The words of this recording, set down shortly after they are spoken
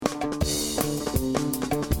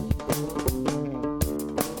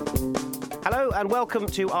and welcome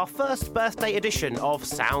to our first birthday edition of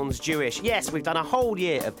Sounds Jewish. Yes, we've done a whole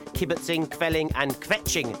year of kibbutzing, kvelling and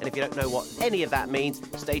kvetching, and if you don't know what any of that means,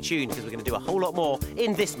 stay tuned because we're going to do a whole lot more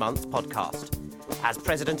in this month's podcast. As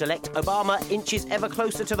President-elect Obama inches ever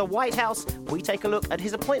closer to the White House, we take a look at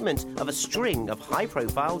his appointment of a string of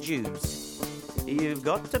high-profile Jews. You've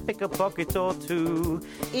got to pick a pocket or two.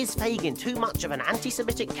 Is Fagin too much of an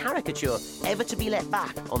anti-Semitic caricature ever to be let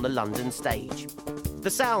back on the London stage? The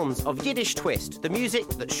sounds of Yiddish Twist, the music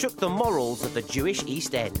that shook the morals of the Jewish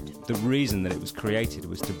East End. The reason that it was created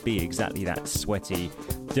was to be exactly that sweaty,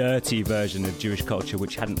 dirty version of Jewish culture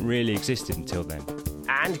which hadn't really existed until then.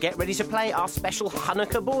 And get ready to play our special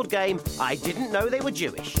Hanukkah board game, I Didn't Know They Were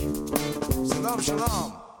Jewish. Shalom,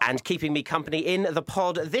 shalom. And keeping me company in the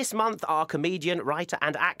pod this month are comedian, writer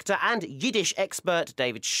and actor and Yiddish expert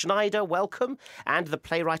David Schneider, welcome, and the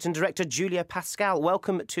playwright and director Julia Pascal,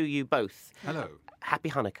 welcome to you both. Hello.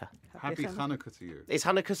 Happy Hanukkah. Happy Hanukkah to you. Is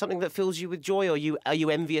Hanukkah something that fills you with joy, or are you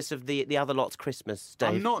envious of the other lot's Christmas, Dave?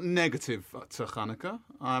 I'm not negative to Hanukkah.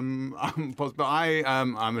 But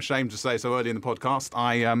I'm ashamed to say so early in the podcast.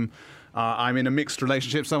 I'm in a mixed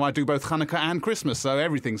relationship, so I do both Hanukkah and Christmas, so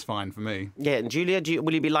everything's fine for me. Yeah, and Julia,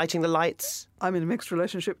 will you be lighting the lights? I'm in a mixed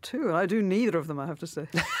relationship too, and I do neither of them, I have to say.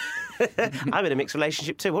 I'm in a mixed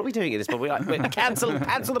relationship too. What are we doing in this? We cancel the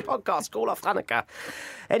podcast, call off Hanukkah.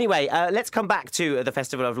 Anyway, let's come back to the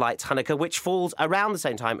Festival of Lights, Hanukkah, which falls around the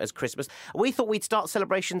same time as Christmas. We thought we'd start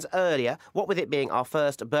celebrations earlier, what with it being our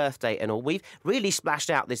first birthday and all. We've really splashed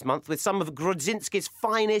out this month with some of Grodzinski's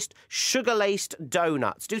finest sugar-laced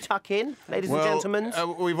donuts. Do tuck in, ladies and gentlemen.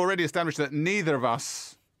 We've already established that neither of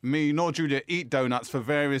us, me nor Julia, eat donuts for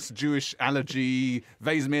various Jewish allergy.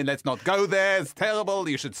 Weizmir, let's not go there. It's terrible.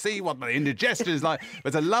 You should see what my indigestion is like.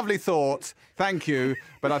 It's a lovely thought. Thank you.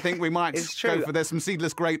 But I think we might go for... There's some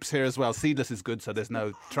seedless grapes here as well. Seedless is good, so there's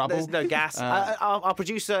no trouble. There's no gas. Our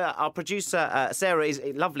producer Sarah is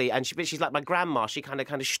lovely, and she's like my grandma. She kind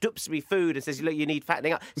of stoops me food and says, "Look, you need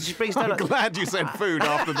fattening up." So she brings donuts. I'm glad you said food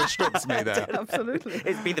after the stoops me there. Absolutely.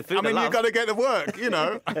 It'd be the food. I mean, you've got to get to work, you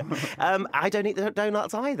know. I don't eat the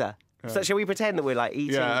donuts either. Yeah. So shall we pretend that we're like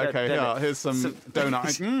eating? Yeah, okay. Yeah, here's some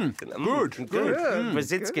donuts. Good.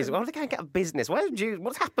 Brzezinski's. Well, they can't get a business.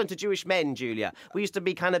 What's happened to Jewish men, Julia? We used to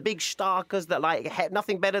be kind of big starkers that had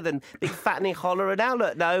nothing better than big fattening holler. And now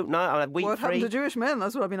look, no, I'm wheat-free. What happened to Jewish men?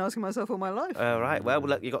 That's what I've been asking myself all my life. All right. Well,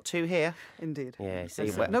 look, you got two here. Indeed. Yeah.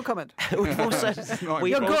 See, no comment. We've also,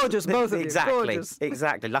 You're gorgeous, both of you.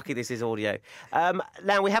 Exactly. Lucky this is audio.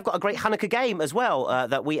 Now we have got a great Hanukkah game as well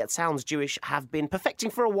that we at Sounds Jewish have been perfecting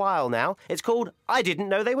for a while now. It's called I Didn't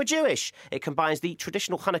Know They Were Jewish. It combines the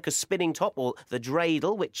traditional Hanukkah spinning top, or the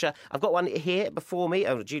dreidel, which I've got one here before me.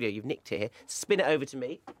 Oh, Julia, you've nicked it here. Spin it over to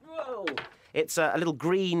me. Whoa! It's a little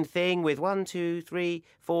green thing with 1, 2, 3,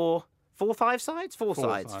 4... five sides? Four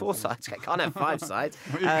sides. I can't have 5 sides.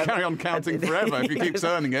 You carry on counting forever if you keep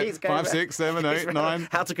turning it. 5, 6, 7, 8, 9.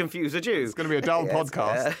 How to confuse a Jew. It's going to be a dull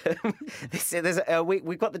podcast.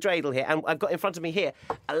 We've got the dreidel here, and I've got in front of me here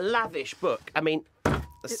a lavish book. I mean,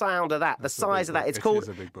 the sound of that, the size of that. It's called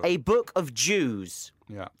A Book of Jews.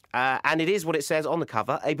 Yeah. And it is what it says on the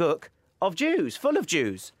cover, a book of Jews, full of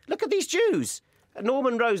Jews. Look at these Jews.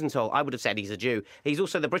 Norman Rosenthal, I would have said he's a Jew. He's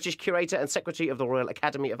also the British Curator and Secretary of the Royal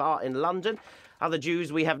Academy of Art in London. Other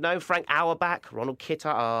Jews we have known, Frank Auerbach, Ronald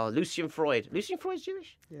Kittar, Lucian Freud. Lucian Freud's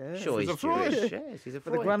Jewish? Yeah. Sure, he's Jewish. Yes, he's a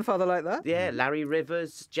Freud. With a grandfather like that? Yeah, Larry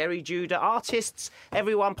Rivers, Jerry Judah, artists,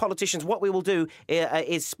 everyone, politicians. What we will do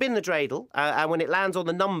is spin the dreidel, and when it lands on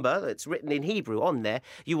the number that's written in Hebrew on there,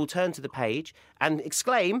 you will turn to the page and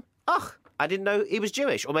exclaim, "Ugh, I didn't know he was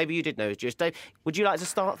Jewish." Or maybe you did know he was Jewish. Dave, would you like to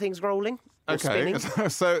start things rolling? Okay,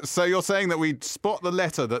 so you're saying that we spot the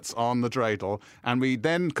letter that's on the dreidel and we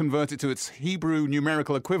then convert it to its Hebrew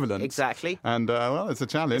numerical equivalent. Exactly. And, it's a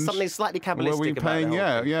challenge. Something slightly Kabbalistic we paying,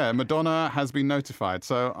 about Yeah, Madonna has been notified.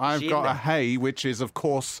 So I've got a hey, which is, of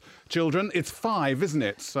course, children. It's 5, isn't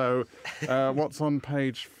it? So what's on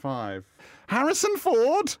page 5? Harrison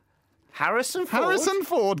Ford? Harrison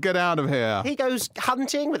Ford, get out of here. He goes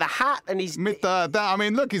hunting with a hat and he's...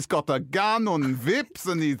 look, he's got a gun and whips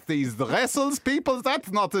and these wrestles people.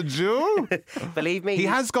 That's not a Jew. Believe me. He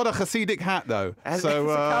has got a Hasidic hat, though. So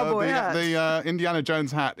the Indiana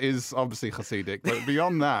Jones hat is obviously Hasidic, but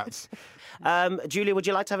beyond that... Julia, would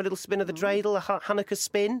you like to have a little spin of the dreidel, a Hanukkah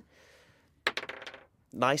spin?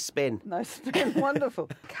 Nice spin. Wonderful.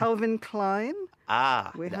 Calvin Klein.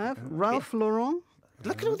 We have Ralph Lauren.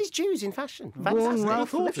 Look at all these Jews in fashion. Born Ralph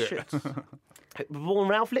Who Born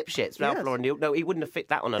Ralph Lipschitz, Ralph Yes. Lauren. No, he wouldn't have fit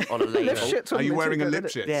that on a label. Lipschitz Are you wouldn't wearing a fit lip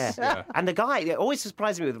together, shit? Yeah. And the guy, it always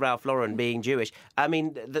surprises me with Ralph Lauren being Jewish. I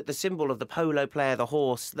mean, the symbol of the polo player, the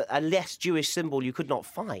horse, a less Jewish symbol you could not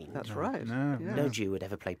find. That's right. No Jew would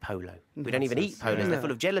ever play polo. We don't even eat polos. They're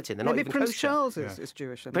full of gelatin. They're Maybe not even Prince kosher. Charles is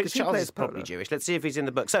Jewish. Prince because he Charles plays is probably polo. Jewish. Let's see if he's in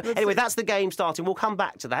the book. So anyway, that's the game starting. We'll come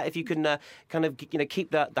back to that. If you can kind of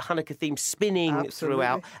keep the Hanukkah theme spinning Absolutely.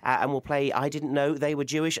 throughout, and we'll play I Didn't Know They Were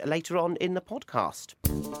Jewish later on in the podcast.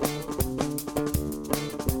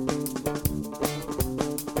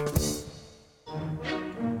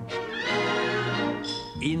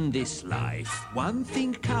 In this life, one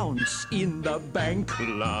thing counts. In the bank,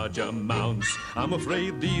 large amounts. I'm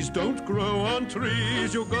afraid these don't grow on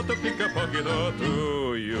trees. You gotta pick a pocket or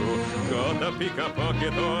two. You gotta pick a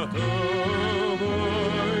pocket or two,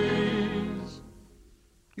 boys.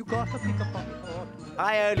 You gotta pick a pocket or two.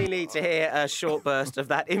 I only need to hear a short burst of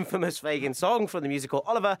that infamous Fagin song from the musical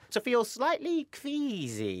Oliver to feel slightly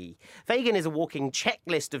queasy. Fagin is a walking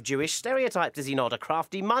checklist of Jewish stereotypes, is he not? A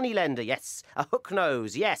crafty moneylender, yes. A hook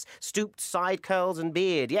nose, yes. Stooped side curls and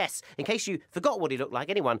beard, yes. In case you forgot what he looked like,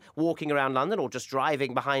 anyone walking around London or just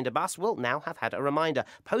driving behind a bus will now have had a reminder.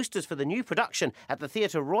 Posters for the new production at the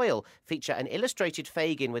Theatre Royal feature an illustrated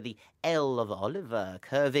Fagin with the L of Oliver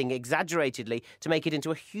curving exaggeratedly to make it into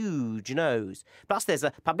a huge nose. Plus, there's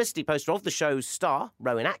a publicity poster of the show's star,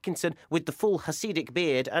 Rowan Atkinson, with the full Hasidic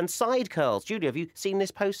beard and side curls. Julia, have you seen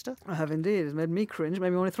this poster? I have indeed. It's made me cringe.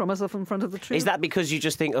 Made me want to throw myself in front of the tree. Is that because you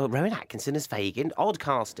just think, oh, Rowan Atkinson is Fagin? Odd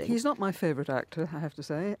casting. He's not my favourite actor, I have to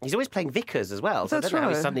say. He's always playing vicars as well, so That's I don't know how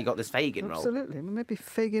he right. suddenly got this Fagin role. Absolutely. Maybe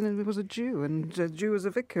Fagin was a Jew, and a Jew was a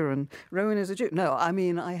vicar, and Rowan is a Jew. No, I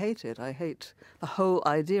mean, I hate it. I hate the whole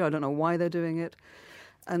idea. I don't know why they're doing it.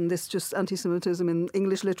 And this just anti-Semitism in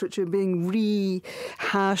English literature being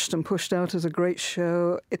rehashed and pushed out as a great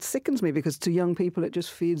show, it sickens me because to young people it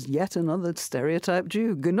just feeds yet another stereotype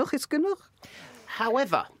Jew. Genug is genug.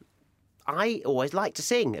 However, I always like to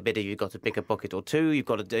sing a bit of You've Got to Pick a Pocket or Two, you've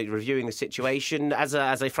got to do reviewing the situation. As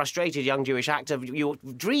a frustrated young Jewish actor, your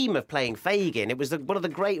dream of playing Fagin, it was one of the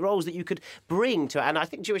great roles that you could bring to, and I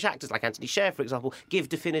think Jewish actors like Anthony Sher, for example, give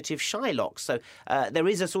definitive Shylocks. So there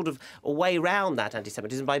is a sort of a way around that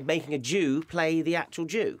anti-Semitism by making a Jew play the actual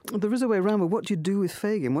Jew. There is a way around, but what do you do with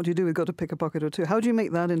Fagin? What do you do with Got to Pick a Pocket or Two? How do you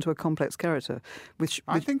make that into a complex character?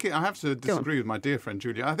 I think I have to disagree with my dear friend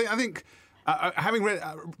Julia. I think having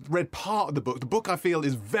read part of the book I feel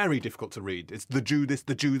is very difficult to read. It's the Jew this,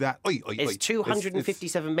 the Jew that. Oi, oi, It's oi.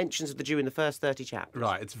 257 mentions of the Jew in the first 30 chapters.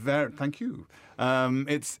 Right, it's very. Thank you.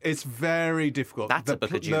 It's very difficult. That's a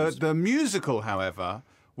book of Jews. The musical, however,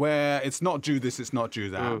 where it's not Jew this, it's not Jew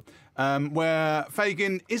that, where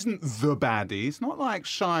Fagin isn't the baddie. It's not like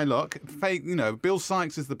Shylock. Bill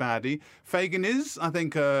Sykes is the baddie. Fagin is, I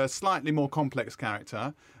think, a slightly more complex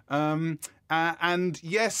character. And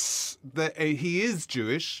yes, he is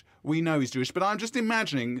Jewish. We know he's Jewish, but I'm just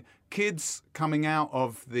imagining kids coming out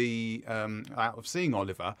of seeing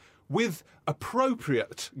Oliver with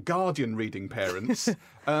appropriate Guardian reading parents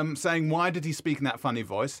saying, why did he speak in that funny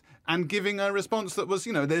voice? And giving a response that was,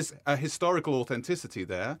 there's a historical authenticity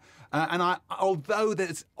there. Although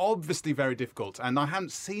that's obviously very difficult, and I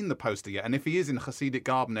haven't seen the poster yet, and if he is in Hasidic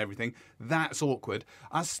garb and everything, that's awkward.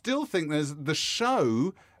 I still think the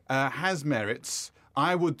show has merits.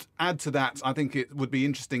 I would add to that, I think it would be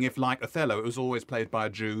interesting if, like Othello, it was always played by a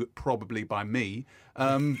Jew, probably by me.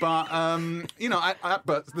 But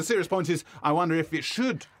the serious point is, I wonder if it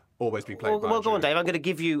should always be played by a Jew. Well, go on, Dave. I'm going to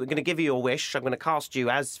give you your wish. I'm going to cast you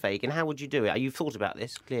as Fagin. How would you do it? You've thought about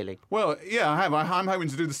this, clearly. Well, yeah, I have. I'm hoping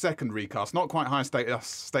to do the second recast. Not quite high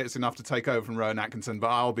status enough to take over from Rowan Atkinson, but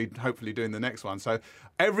I'll be hopefully doing the next one. So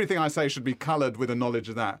everything I say should be coloured with a knowledge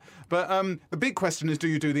of that. But the big question is, do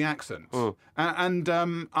you do the accent?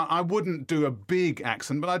 I wouldn't do a big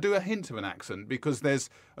accent, but I do a hint of an accent because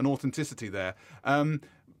there's an authenticity there.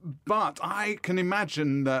 But I can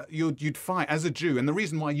imagine that you'd fight as a Jew, and the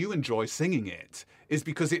reason why you enjoy singing it is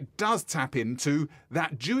because it does tap into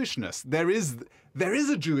that Jewishness. There is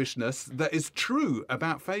a Jewishness that is true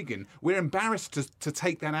about Fagin. We're embarrassed to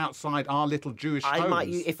take that outside our little Jewish homes. I might,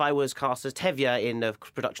 if I was cast as Tevye in a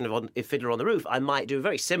production of Fiddler on the Roof, I might do a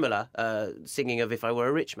very similar singing of If I Were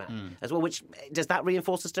a Rich Man as well. Which does that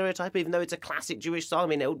reinforce the stereotype? Even though it's a classic Jewish song,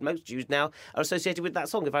 I mean, most Jews now are associated with that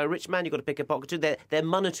song. If I Were a Rich Man, you've got to pick a pocket or two. They're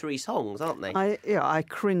monetary songs, aren't they? I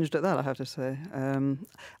cringed at that, I have to say.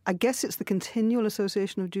 I guess it's the continual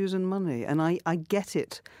association of Jews and money, and I get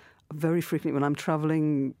it very frequently when I'm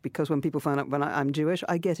travelling, because when people find out when I'm Jewish,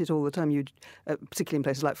 I get it all the time, particularly in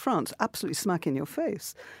places like France, absolutely smack in your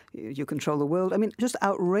face. You control the world. I mean, just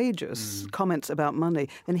outrageous comments about money.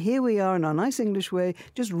 And here we are in our nice English way,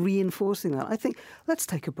 just reinforcing that. I think, let's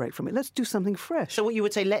take a break from it. Let's do something fresh. So what you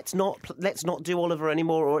would say, let's not do Oliver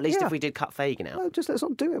anymore, or at least Yeah. if we did cut Fagin out. No, just let's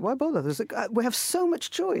not do it. Why bother? We have so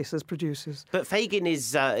much choice as producers. But Fagin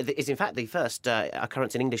is in fact the first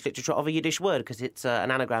occurrence in English literature of a Yiddish word, because it's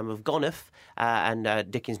an anagram of Gonef,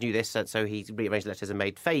 and Dickens knew this, so he rearranged letters and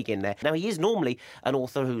made Fagin there. Now, he is normally an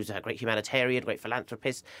author who's a great humanitarian, great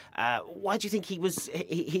philanthropist. Why do you think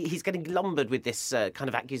he's getting lumbered with this kind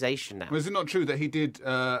of accusation now? Well, is it not true that he did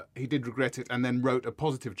regret it and then wrote a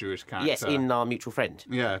positive Jewish character? Yes, in Our Mutual Friend.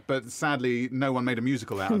 Yeah, but sadly, no one made a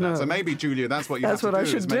musical out of that. No. So maybe, Julia, that's what you That's have to what I do,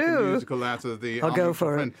 should is make do. a musical out of the I'll Our go Mutual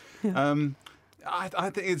for Friend. it. I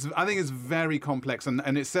think it's very complex,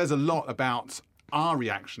 and it says a lot about our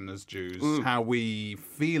reaction as Jews, how we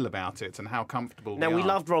feel about it and how comfortable Now, we are.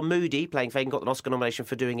 loved Ron Moody playing Fagin, got an Oscar nomination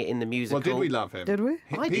for doing it in the musical. Well, did we love him? Did we?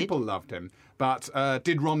 I did. People loved him. But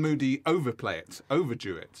did Ron Moody overplay it,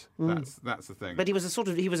 overdo it? That's the thing. But he was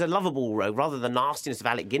a lovable rogue rather than the nastiness of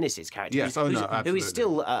Alec Guinness's character. Yes, who is absolutely.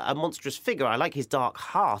 still a monstrous figure. I like his dark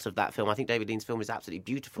heart of that film. I think David Lean's film is absolutely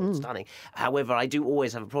beautiful and stunning. However, I do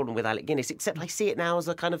always have a problem with Alec Guinness, except I see it now as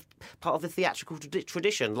a kind of part of the theatrical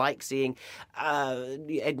tradition, like seeing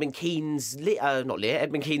Edmund Kean's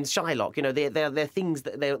Edmund Kean's Shylock. You know, they're things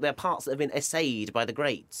that they're parts that have been essayed by the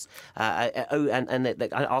greats,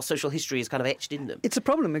 and our social history is kind of etched in them. It's a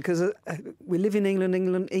problem because we live in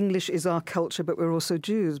England. English is our culture, but we're also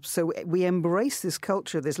Jews. So we embrace this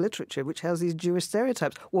culture, this literature, which has these Jewish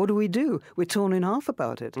stereotypes. What do? We're torn in half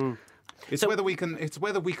about it. It's whether we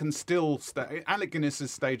can still Alec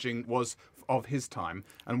Guinness's staging was of his time,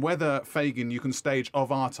 and whether Fagin you can stage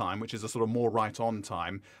of our time, which is a sort of more right-on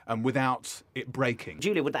time, and without it breaking.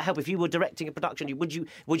 Julia, would that help if you were directing a production? Would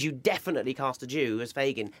you definitely cast a Jew as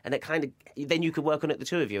Fagin, and it kind of then you could work on it, the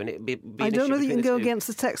two of you, and it'd be I an don't issue know that you can between the go two. against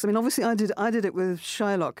the text. I mean, obviously, I did it with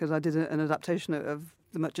Shylock because I did an adaptation of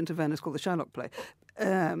The Merchant of Venice called the Shylock play,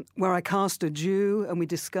 where I cast a Jew and we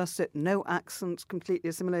discussed it, no accents, completely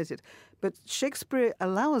assimilated. But Shakespeare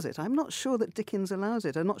allows it. I'm not sure that Dickens allows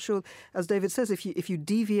it. I'm not sure, as David says, if you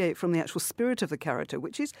deviate from the actual spirit of the character,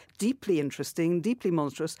 which is deeply interesting, deeply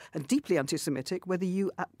monstrous, and deeply anti-Semitic, whether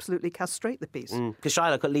you absolutely castrate the piece. Because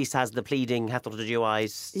Shylock at least has the pleading "Hathor the Jew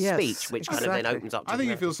eyes" speech, which kind of then exactly. opens up. To I think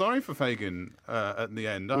the you feel sorry for Fagin at the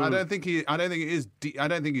end. I don't think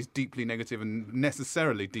he's deeply negative and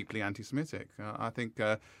necessarily deeply anti-Semitic.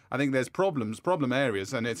 I think there's problem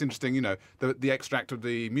areas, and it's interesting. You know, the extract of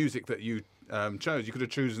the music that you chose. You could have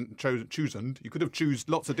chosen. You could have chosen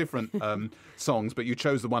lots of different songs, but you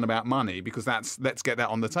chose the one about money because let's get that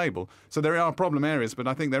on the table. So there are problem areas, but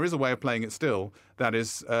I think there is a way of playing it still that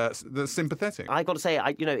is that's sympathetic. I got to say,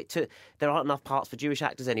 there aren't enough parts for Jewish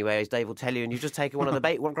actors anyway, as Dave will tell you, and you've just taken one of the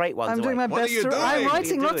great ones. I'm away. doing my What are best. you doing? I'm What are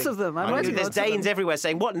writing you lots doing? of them. There's Danes everywhere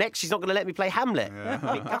saying, "What next? She's not going to let me play Hamlet."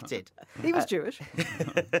 Be gutted. He was Jewish.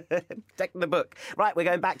 Take the book. Right, we're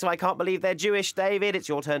going back to I Can't Believe They're Jewish. David, it's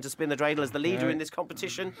your turn to spin the dreidel as the leader in this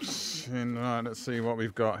competition. Right, let's see what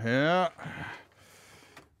we've got here.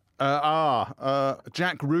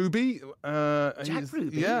 Jack Ruby. Jack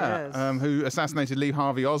Ruby? Yeah, Yes. who assassinated Lee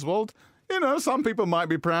Harvey Oswald. You know, some people might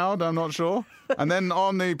be proud, I'm not sure. And then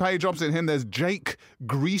on the page opposite him, there's Jake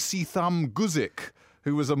Greasy Thumb Guzik,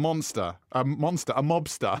 who was a mobster. And a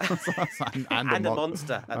monster at And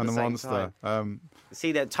the a same monster. time.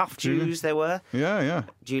 See, they're tough Julia? Jews there were. Yeah.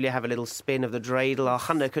 Julia, have a little spin of the dreidel, our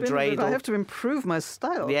Hanukkah dreidel. I have to improve my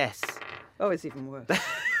style. Yes. Oh, it's even worse.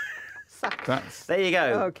 That's There you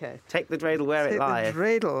go. Okay. Take the dreidel where Take it the lies.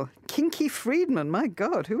 dreidel. Kinky Friedman, my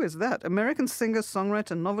God, who is that? American singer,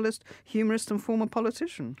 songwriter, novelist, humorist, and former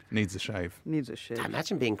politician. needs a shave. Needs a shave.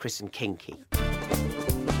 Imagine being christened Kinky.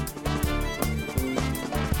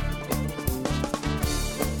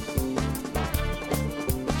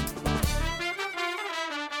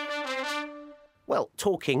 Well,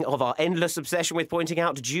 talking of our endless obsession with pointing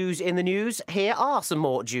out Jews in the news, here are some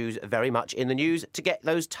more Jews very much in the news to get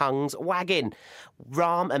those tongues wagging.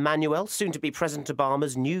 Rahm Emanuel, soon to be President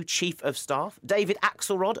Obama's new Chief of Staff, David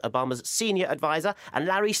Axelrod, Obama's senior advisor, and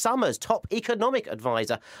Larry Summers, top economic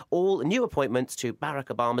advisor, all new appointments to Barack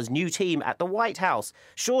Obama's new team at the White House.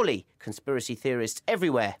 Surely conspiracy theorists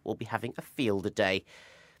everywhere will be having a field day.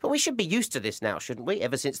 But we should be used to this now, shouldn't we?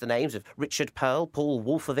 Ever since the names of Richard Perle, Paul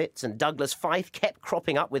Wolfowitz and Douglas Feith kept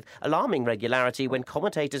cropping up with alarming regularity when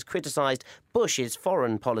commentators criticised Bush's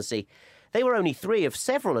foreign policy. They were only 3 of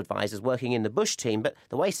several advisers working in the Bush team, but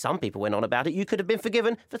the way some people went on about it, you could have been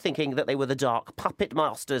forgiven for thinking that they were the dark puppet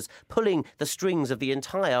masters pulling the strings of the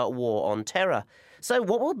entire war on terror. So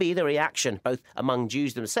what will be the reaction, both among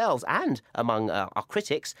Jews themselves and among our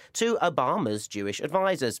critics, to Obama's Jewish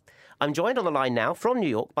advisers? I'm joined on the line now from New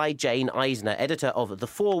York by Jane Eisner, editor of The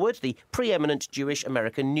Forward, the preeminent Jewish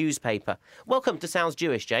American newspaper. Welcome to Sounds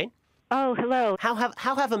Jewish, Jane. Oh, hello. How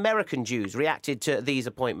have American Jews reacted to these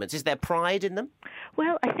appointments? Is there pride in them?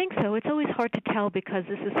 Well, I think so. It's always hard to tell because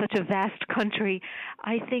this is such a vast country.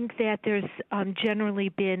 I think that there's generally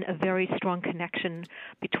been a very strong connection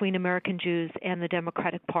between American Jews and the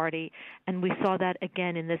Democratic Party, and we saw that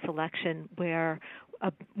again in this election where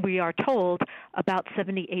we are told about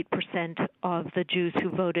 78% of the Jews who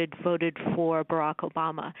voted for Barack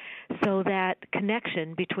Obama. So that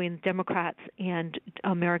connection between Democrats and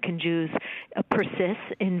American Jews persists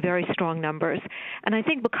in very strong numbers. And I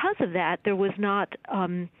think because of that, there was not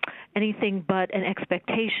anything but an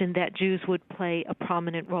expectation that Jews would play a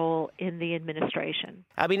prominent role in the administration.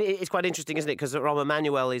 I mean, it's quite interesting, isn't it? Because Rahm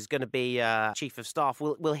Emanuel is going to be chief of staff.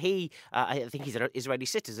 Will he, I think he's an Israeli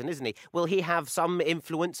citizen, isn't he? Will he have some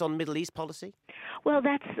influence on Middle East policy? Well,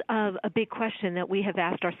 that's a big question that we have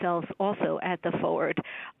asked ourselves also at The Forward.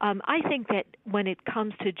 I think that when it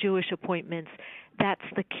comes to Jewish appointments, that's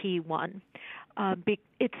the key one.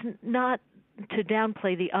 It's not to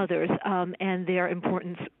downplay the others and their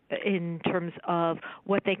importance in terms of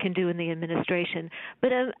what they can do in the administration.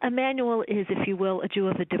 But Emanuel is, if you will, a Jew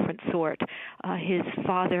of a different sort. His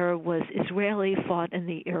father was Israeli, fought in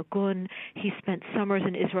the Irgun. He spent summers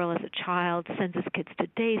in Israel as a child, sends his kids to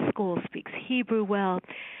day school, speaks Hebrew well.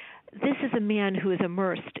 This is a man who is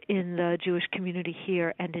immersed in the Jewish community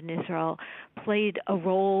here and in Israel, played a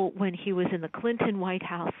role when he was in the Clinton White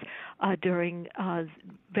House during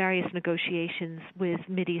various negotiations with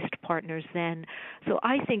Mideast partners then. So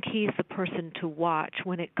I think he's the person to watch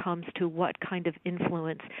when it comes to what kind of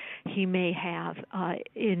influence he may have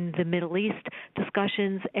in the Middle East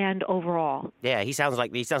discussions and overall. Yeah, he sounds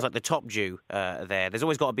like the top Jew there. There's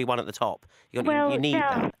always got to be one at the top. You need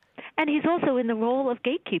that. And he's also in the role of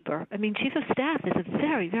gatekeeper. I mean, chief of staff is a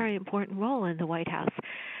very, very important role in the White House.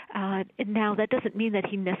 Now, that doesn't mean that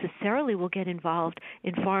he necessarily will get involved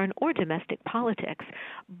in foreign or domestic politics,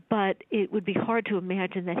 but it would be hard to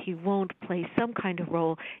imagine that he won't play some kind of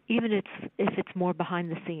role, even if it's more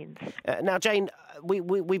behind the scenes. Now, Jane,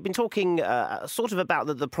 we've been talking sort of about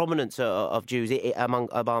the prominence of Jews among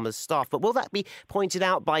Obama's staff, but will that be pointed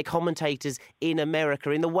out by commentators in America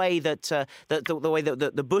in the way that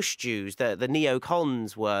the Bush Jews, the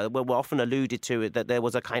neocons were often alluded to, that there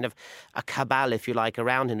was a kind of a cabal, if you like,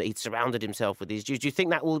 around him, that he'd surrounded himself with these Jews? Do you think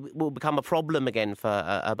that will become a problem again for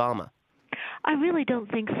Obama? I really don't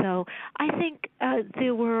think so. I think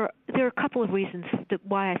there are a couple of reasons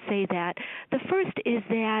why I say that. The first is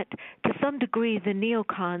that, to some degree, the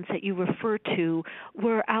neocons that you refer to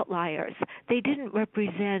were outliers. They didn't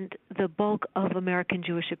represent the bulk of American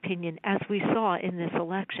Jewish opinion, as we saw in this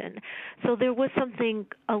election. So there was something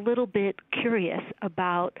a little bit curious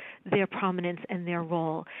about their prominence and their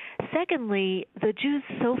role. Secondly, the Jews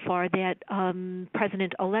so far that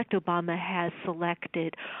President-elect Obama has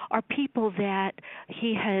selected are people that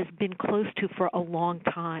he has been close to for a long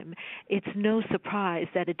time. It's no surprise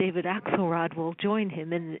that a David Axelrod will join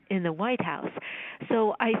him in the White House.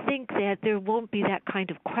 So I think that there won't be that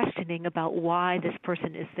kind of questioning about why this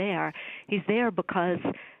person is there. He's there because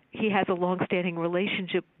he has a long-standing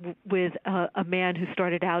relationship with a man who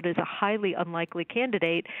started out as a highly unlikely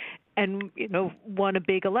candidate and won a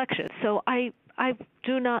big election. So I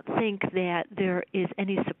do not think that there is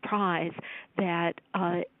any surprise that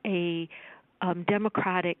a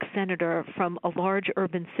Democratic senator from a large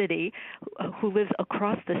urban city who lives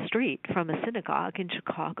across the street from a synagogue in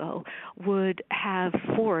Chicago would have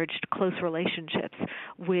forged close relationships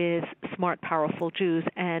with smart, powerful Jews,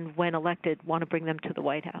 and when elected, want to bring them to the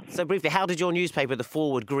White House. So briefly, how did your newspaper, The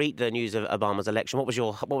Forward, greet the news of Obama's election? What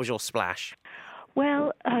was your splash?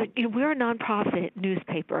 Well, we're a nonprofit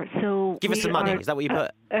newspaper, so give us some money. Is that what you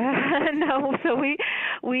put? No, so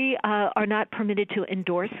we are not permitted to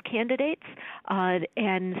endorse candidates,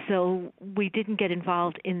 and so we didn't get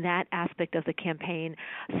involved in that aspect of the campaign.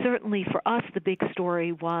 Certainly, for us, the big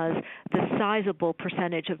story was the sizable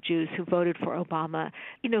percentage of Jews who voted for Obama.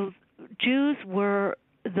 Jews were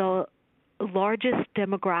the largest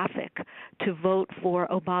demographic to vote for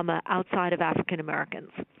Obama outside of African Americans.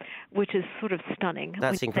 which is sort of stunning.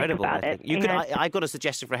 That's when incredible. You think I about think. You could. And- I got a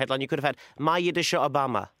suggestion for a headline. You could have had My Yiddish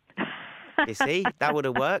Obama. You see, that would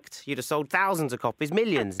have worked. You'd have sold thousands of copies,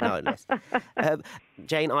 millions, no less.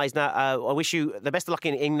 Jane Eisner, I wish you the best of luck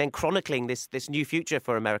in then chronicling this new future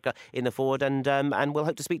for America in the forward, and we'll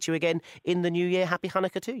hope to speak to you again in the new year. Happy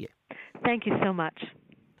Hanukkah to you. Thank you so much.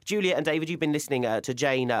 Julia and David, you've been listening to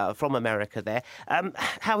Jane from America there.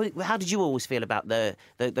 How did you always feel about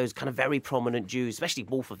those kind of very prominent Jews, especially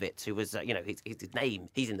Wolfowitz, who was, his name,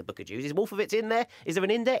 he's in the Book of Jews. Is Wolfowitz in there? Is there an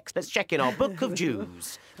index? Let's check in our Book of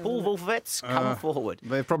Jews. Paul Wolfowitz, come forward.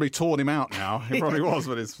 They've probably torn him out now. He probably was,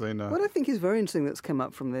 but it's been... What I think is very interesting that's come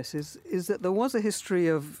up from this is that there was a history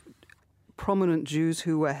of prominent Jews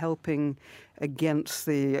who were helping against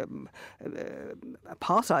the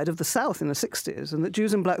apartheid of the South in the 60s, and that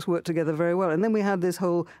Jews and blacks worked together very well. And then we had this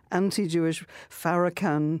whole anti-Jewish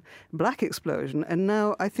Farrakhan black explosion, and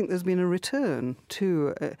now I think there's been a return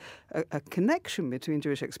to a connection between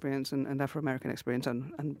Jewish experience and Afro-American experience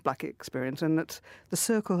and black experience, and that the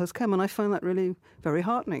circle has come, and I find that really very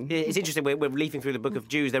heartening. Yeah, it's interesting. We're leafing through the Book of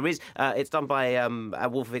Jews. There is, it's done by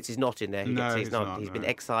Wolfowitz is not in there. He's not. He's been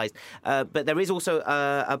excised. But there is also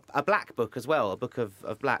a black book as well, a book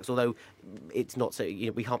of blacks. Although it's not so.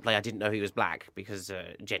 We can't play I Didn't Know He Was Black because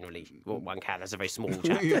generally one can. That's a very small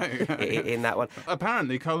chapter in that one.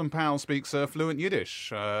 Apparently, Colin Powell speaks fluent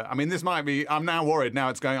Yiddish. I mean, this might be. I'm now worried.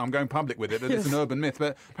 Now I'm going public with it. That it's an urban myth.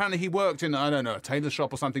 But apparently, he worked in a tailor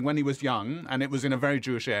shop or something when he was young, and it was in a very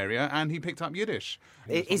Jewish area, and he picked up Yiddish.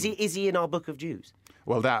 Is he in our Book of Jews?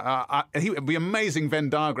 Well, he would be amazing Venn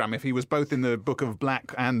diagram if he was both in the Book of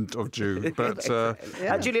Black and of Jew. But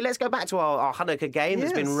Julie, let's go back to our Hanukkah game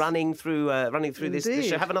that's been running through this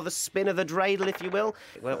show. Have another spin of the dreidel, if you will.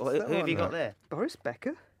 Well, who have you got there? Boris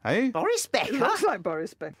Becker. Hey? Boris Becker. He looks like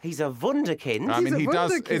Boris Becker. He's a wunderkind. I mean, He's a he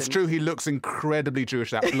does. wunderkind. It's true. He looks incredibly Jewish.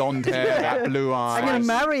 That blonde hair, that blue eyes. I'm going to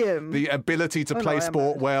marry him. The ability to Oh, no, play I am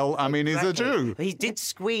sport married. well. I mean, he's a Jew. He did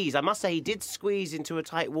squeeze. I must say, he did squeeze into a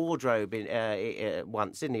tight wardrobe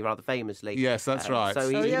once, didn't he? Rather famously. Yes, that's right. So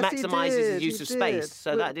he yes, he maximises his did, use he of space. did.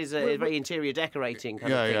 So that is a very interior decorating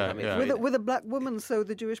kind of thing. Yeah, coming yeah. through. With a black woman, so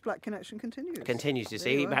the Jewish-black connection continues. Continues to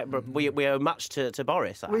see. There you We owe much to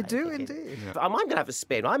Boris. We I do think. indeed. But I'm going to have a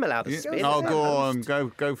spin. I'm allowed to spin. Oh, as a go host. on.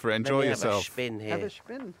 Go for it. Let Enjoy me have a yourself. spin here. Have a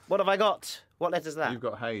spin. What have I got? What letter's that? You've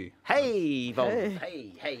got hay. Hey, Vol.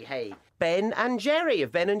 Hey. Ben and Jerry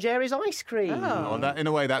of Ben and Jerry's Ice Cream. Oh, that, in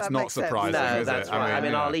a way, that's That not makes sense. surprising, No, is that's it? right. I mean,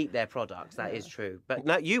 you know. I'll eat their products. That is true. But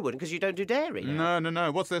no, you wouldn't because you don't do dairy.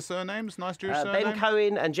 No. What's their surnames? Nice Jewish surname? Ben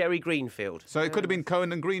Cohen and Jerry Greenfield. So it could have been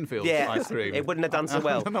Cohen and Greenfield ice cream. It wouldn't have done so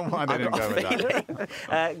well. I don't know why they didn't go with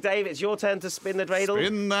that. Dave, it's your turn to spin the dreidel.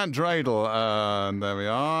 In that dreidel. And there we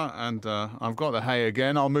are. And I've got the hay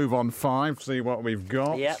again. I'll move on 5, see what we've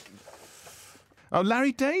got. Yep. Oh,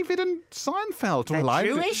 Larry David and Seinfeld. They're Well,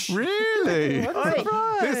 Jewish? Really? Oi.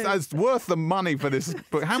 This is worth the money for this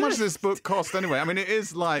book. How much does this book cost anyway? I mean, it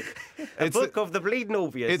is like... It's Book of the Bleeding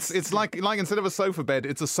Obvious. It's like instead of a sofa bed,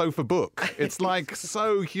 it's a sofa book. It's like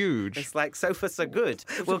so huge. It's like Sofa So Good.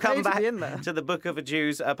 We'll pay come to back be in there. to the Book of the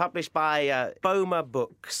Jews, published by Boma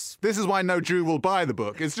Books. This is why no Jew will buy the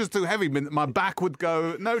book. It's just too heavy. My back would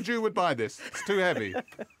go, no Jew would buy this. It's too heavy.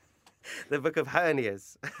 The Book of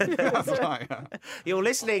Hernias. That's right. You're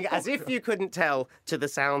listening, as if you couldn't tell, to the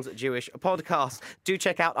Sounds Jewish podcast. Do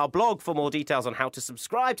check out our blog for more details on how to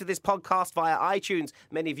subscribe to this podcast via iTunes.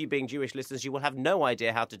 Many of you being Jewish listeners, you will have no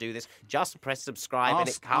idea how to do this. Just press subscribe and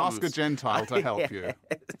it comes. Ask a Gentile to help you.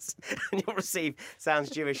 Yes. And you'll receive Sounds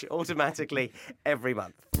Jewish automatically every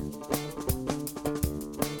month.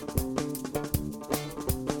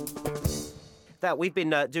 That we've been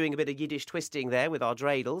doing a bit of Yiddish twisting there with our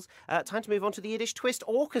dreidels. Time to move on to the Yiddish Twist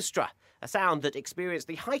Orchestra. A sound that experienced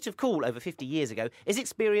the height of cool over 50 years ago is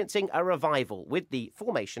experiencing a revival with the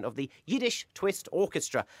formation of the Yiddish Twist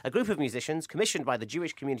Orchestra, a group of musicians commissioned by the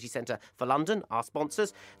Jewish Community Centre for London, our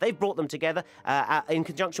sponsors. They've brought them together in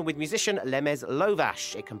conjunction with musician Lemez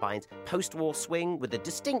Lovash. It combines post-war swing with the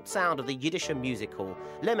distinct sound of the Yiddish music hall.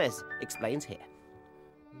 Lemez explains here.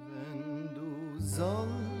 Wenn du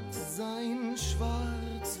sollst sein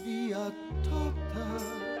schwarz wie a Toter.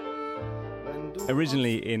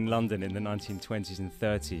 Originally in London in the 1920s and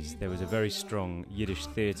 30s, there was a very strong Yiddish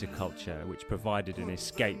theatre culture which provided an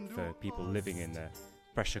escape for people living in the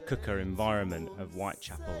pressure cooker environment of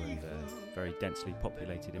Whitechapel and the very densely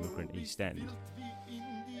populated immigrant East End.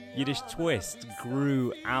 Yiddish Twist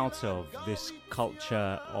grew out of this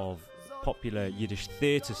culture of popular Yiddish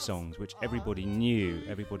theatre songs which everybody knew,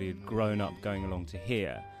 everybody had grown up going along to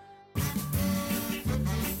hear.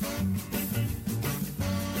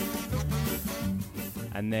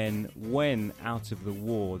 And then when, out of the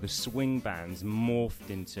war, the swing bands morphed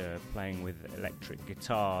into playing with electric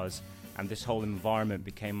guitars, and this whole environment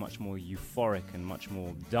became much more euphoric and much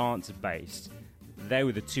more dance-based, they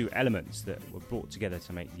were the two elements that were brought together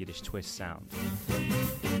to make the Yiddish Twist sound.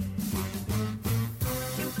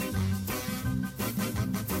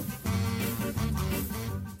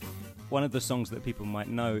 One of the songs that people might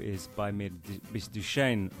know is Bei mir bist du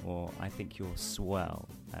schön, or I Think You're Swell.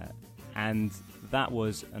 And that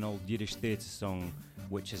was an old Yiddish theatre song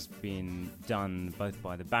which has been done both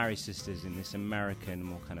by the Barry Sisters in this American,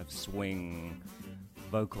 more kind of swing,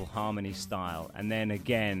 vocal harmony style, and then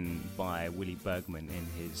again by Willie Bergman in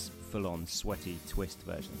his full-on sweaty twist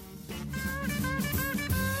version.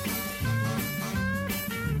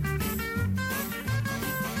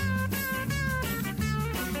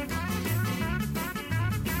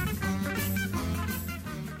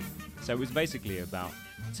 So it was basically about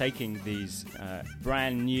taking these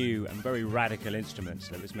brand new and very radical instruments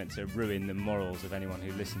that was meant to ruin the morals of anyone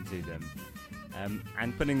who listened to them,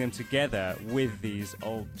 and putting them together with these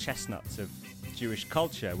old chestnuts of Jewish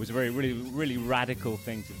culture was a very, really radical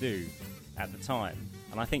thing to do at the time.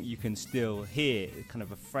 And I think you can still hear kind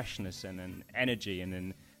of a freshness and an energy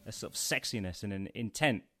and a sort of sexiness and an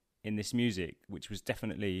intent in this music, which was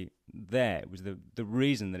definitely there. It was the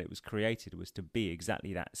reason that it was created was to be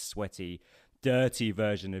exactly that sweaty, dirty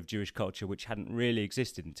version of Jewish culture, which hadn't really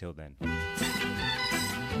existed until then.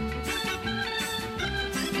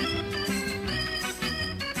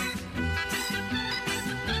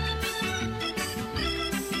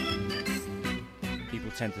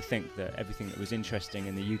 People tend to think that everything that was interesting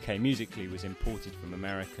in the UK musically was imported from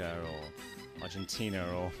America or Argentina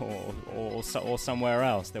or somewhere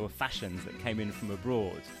else. There were fashions that came in from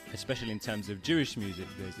abroad. Especially in terms of Jewish music,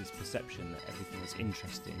 there's this perception that everything that's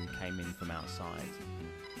interesting came in from outside.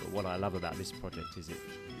 But what I love about this project is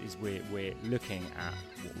we're looking at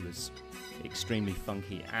what was extremely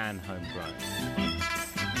funky and homegrown.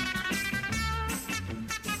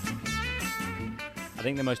 I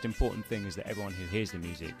think the most important thing is that everyone who hears the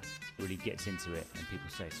music really gets into it, and people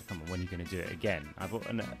say, so come on, when are you going to do it again?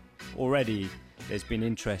 Already there's been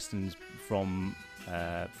interest from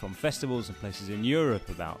festivals and places in Europe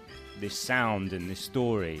about this sound and this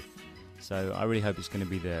story. So I really hope it's going to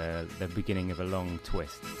be the beginning of a long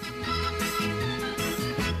twist.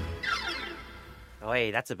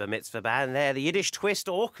 Oi, that's a bar mitzvah band there, the Yiddish Twist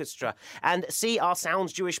Orchestra. And see our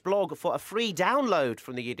Sounds Jewish blog for a free download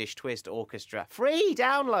from the Yiddish Twist Orchestra. Free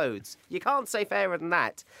downloads! You can't say fairer than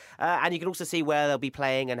that. And you can also see where they'll be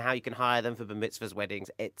playing and how you can hire them for bar mitzvahs,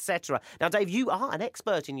 weddings, etc. Now, Dave, you are an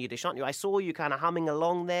expert in Yiddish, aren't you? I saw you kind of humming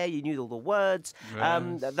along there. You knew all the words.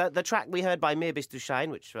 Yes. The track we heard by Mir bist du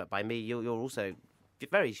schein, which by me, you're also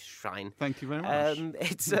very shine. Thank you very much.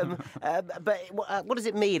 But what does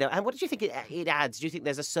it mean? And what do you think it adds? Do you think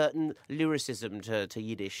there's a certain lyricism to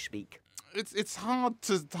Yiddish speak? It's hard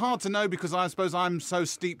to know, because I suppose I'm so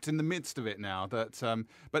steeped in the midst of it now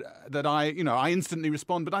that I instantly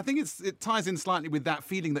respond. But I think it ties in slightly with that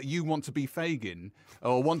feeling that you want to be Fagin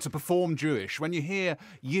or want to perform Jewish. When you hear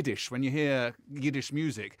Yiddish, when you hear Yiddish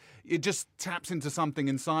music, it just taps into something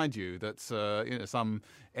inside you that's some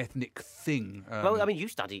ethnic thing. Well, I mean, you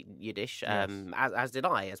studied Yiddish, yes. as did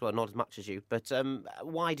I as well, not as much as you. But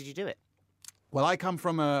why did you do it? Well, I come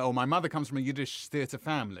from my mother comes from a Yiddish theatre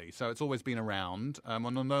family, so it's always been around.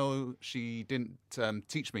 And although she didn't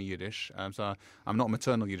teach me Yiddish, so I'm not a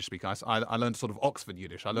maternal Yiddish speaker, I learned sort of Oxford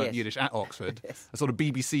Yiddish. I learned Yiddish at Oxford, yes. A sort of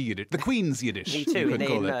BBC Yiddish, the Queen's Yiddish. Me too,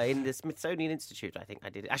 in the Smithsonian Institute, I think I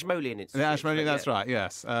did it. Ashmolean Institute. The Ashmolean, that's right,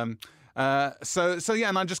 yes. So yeah,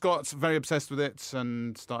 and I just got very obsessed with it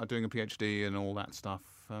and started doing a PhD and all that stuff.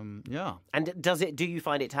 Yeah. And do you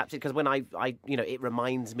find it taps it? Because when I it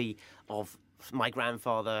reminds me of my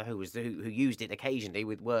grandfather who used it occasionally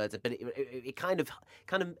with words, but it kind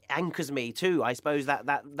of anchors me too. I suppose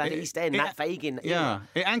that East End, that Fagin. Yeah,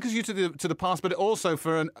 it anchors you to the past, but it also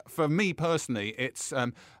for me personally, it's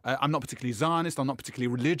I'm not particularly Zionist, I'm not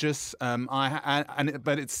particularly religious,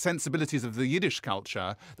 but it's sensibilities of the Yiddish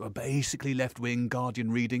culture that were basically left wing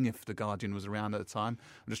Guardian reading, if the Guardian was around at the time.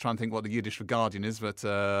 I'm just trying to think what the Yiddish for Guardian is, but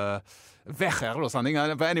Wecher or something.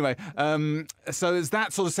 But anyway, so it's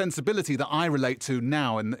that sort of sensibility that I relate to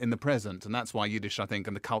now in the present, and that's why Yiddish, I think,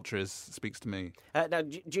 and the culture speaks to me. Now,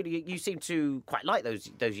 Julie, you seem to quite like those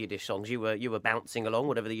Yiddish songs. You were bouncing along,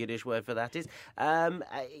 whatever the Yiddish word for that is.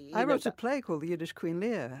 I wrote a play called The Yiddish Queen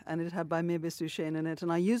Lear, and it had By Mir Bist Du Schön in it,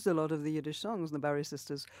 and I used a lot of the Yiddish songs. And the Barry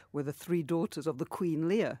sisters were the three daughters of the Queen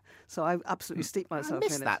Lear, so I absolutely steeped myself I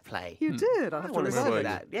missed in it. that play. You did. I have to want to revive see it.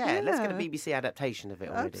 that. Yeah, let's get a BBC adaptation of it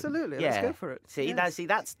already. Absolutely, let's go for it. See, Yes.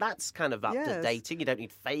 that's kind of up to dating. You don't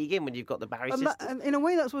need Fagin when you've got the Barry sisters. And in a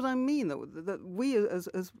way, that's what I mean. That we, as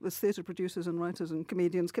theatre producers and writers and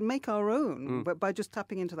comedians, can make our own, but by just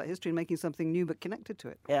tapping into that history and making something new but connected to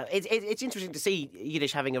it. Yeah, it's interesting to see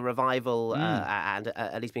Yiddish having a revival and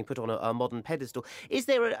at least being put on a modern pedestal. Is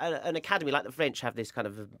there an academy like the French have this kind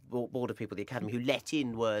of board of people, the academy, who let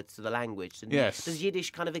in words to the language? And Yes. Does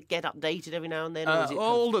Yiddish kind of get updated every now and then? Or is it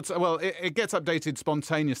it gets updated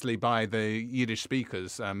spontaneously by the Yiddish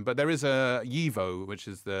speakers, but there is a YIVO, which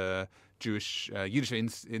is the Jewish Yiddish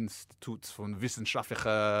Institute von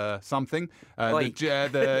Wissenschaftlicher something,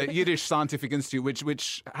 the Yiddish Scientific Institute,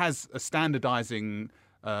 which has a standardizing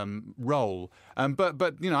role.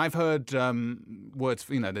 But I've heard words.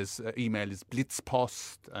 There's email is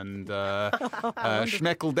Blitzpost and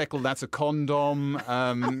Schmeckeldeckel. That's a condom.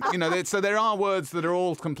 So there are words that are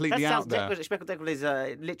all completely out there. Schmeckeldeckel is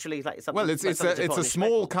literally like something. Well, it's a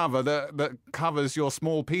small cover that covers your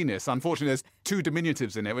small penis. Unfortunately, there's two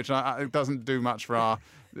diminutives in it, which it doesn't do much for our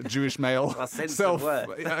Jewish male self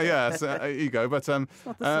ego. But It's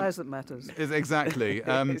not the size that matters. Exactly.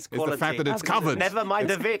 It's the fact that it's covered. Never mind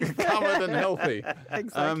the Vic. Covered and healthy.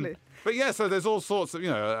 Exactly. But yeah, so there's all sorts of,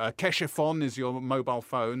 a Keshephone is your mobile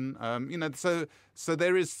phone. So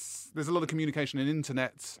there's a lot of communication in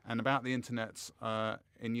internet and about the internet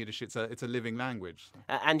in Yiddish. It's a living language.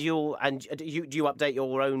 And do you update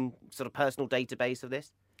your own sort of personal database of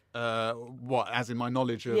this? What, as in my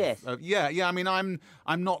knowledge of? Yes. Yeah. I mean, I'm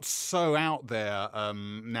not so out there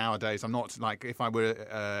nowadays. I'm not like, if I were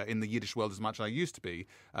in the Yiddish world as much as I used to be,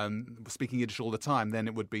 speaking Yiddish all the time, then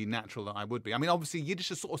it would be natural that I would be. I mean, obviously,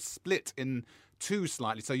 Yiddish is sort of split in two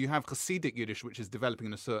slightly. So you have Hasidic Yiddish, which is developing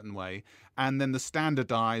in a certain way, and then the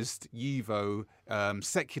standardized YIVO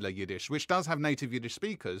secular Yiddish, which does have native Yiddish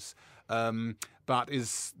speakers, but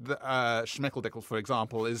is Schmeckeldeckel, for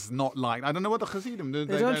example, is not like, I don't know what the Hasidim do.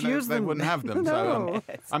 They don't use them. They wouldn't have them. No.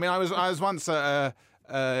 So, I mean, I was once at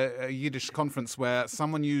a Yiddish conference where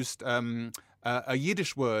someone used a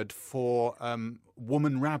Yiddish word for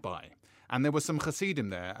woman rabbi, and there was some Hasidim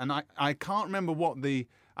there, and I can't remember what the...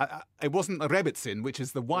 it wasn't a Rebbetzin, which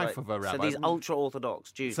is the wife of a rabbi. So these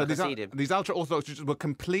ultra-Orthodox Jews, these ultra-Orthodox Jews were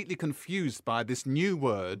completely confused by this new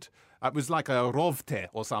word. It was like a rovte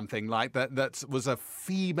or something like that. That was a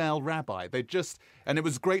female rabbi. And it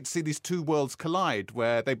was great to see these two worlds collide,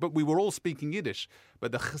 but we were all speaking Yiddish,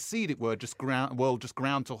 but the Hasidic world just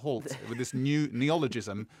ground to halt with this new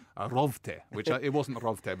neologism, rovte, which it wasn't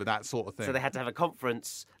rovte, but that sort of thing. So they had to have a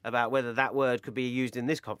conference about whether that word could be used in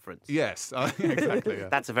this conference. Yes, exactly. Yeah.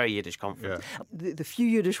 That's a very Yiddish conference. Yeah. The few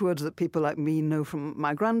Yiddish words that people like me know from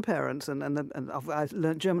my grandparents, and I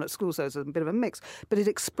learned German at school, so it's a bit of a mix, but it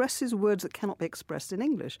expresses words that cannot be expressed in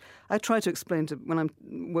English. I try to explain when I'm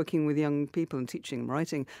working with young people and teaching them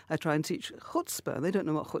writing, I try and teach chutzpah. They don't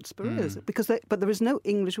know what chutzpah is, but there is no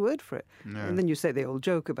English word for it. No. And then you say the old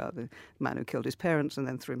joke about the man who killed his parents and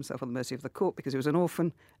then threw himself on the mercy of the court because he was an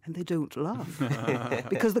orphan, and they don't laugh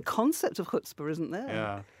because the concept of chutzpah isn't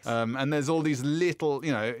there. Yeah. And there's all these little,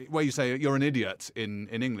 where you say you're an idiot in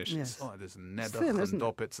English. Yes. There's Nedach and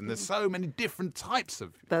Doppitz, and there's so many different types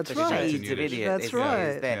of That's right. Shades of idiot. That's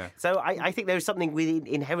right. Yeah. So I think there's something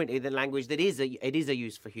inherently in the language that is a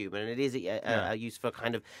use for humour, and it is a use for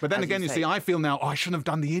kind of... But then again, you see, I feel now, I shouldn't have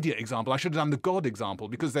done the idiot example. I should have done the God example,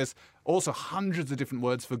 because there's also hundreds of different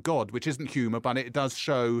words for God, which isn't humour, but it does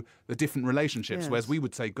show the different relationships. Whereas we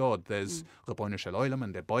would say God, there's Rabbeinu Shel Olam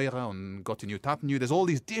and Der Boire and Gott in Tatnu. There's all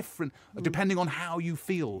these different, depending on how you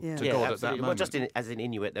feel to God absolutely. at that moment. Well, just as in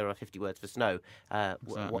Inuit, there are 50 words for snow.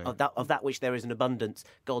 Of that which there is an abundance,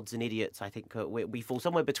 gods and idiots, I think we fall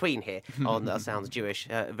somewhere between here on Sounds Jewish.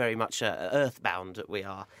 Very much earthbound we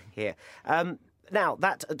are here. Now,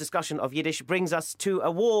 that discussion of Yiddish brings us to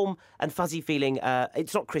a warm and fuzzy feeling.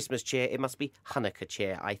 It's not Christmas cheer, it must be Hanukkah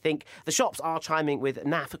cheer, I think. The shops are chiming with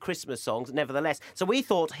naff Christmas songs, nevertheless. So we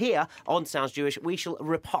thought here on Sounds Jewish, we shall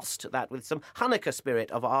riposte that with some Hanukkah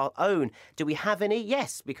spirit of our own. Do we have any?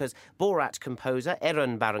 Yes, because Borat composer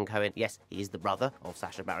Aaron Baron Cohen, yes, he is the brother of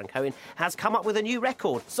Sacha Baron Cohen, has come up with a new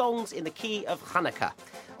record, Songs in the Key of Hanukkah.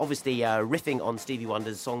 Obviously, riffing on Stevie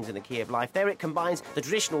Wonder's Songs in the Key of Life, there it combines the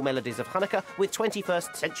traditional melodies of Hanukkah with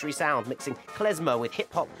 21st century sound, mixing klezmer with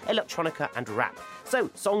hip-hop, electronica and rap. So,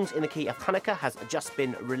 Songs in the Key of Hanukkah has just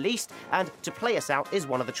been released, and to play us out is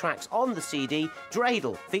one of the tracks on the CD,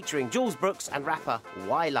 Dreidel, featuring Jules Brooks and rapper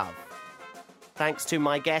Why Love. Thanks to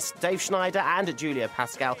my guests, Dave Schneider and Julia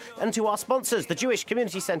Pascal, and to our sponsors, the Jewish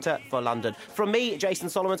Community Centre for London. From me, Jason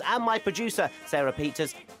Solomons, and my producer, Sarah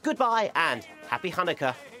Peters, goodbye and happy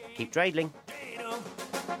Hanukkah. Keep dreidling.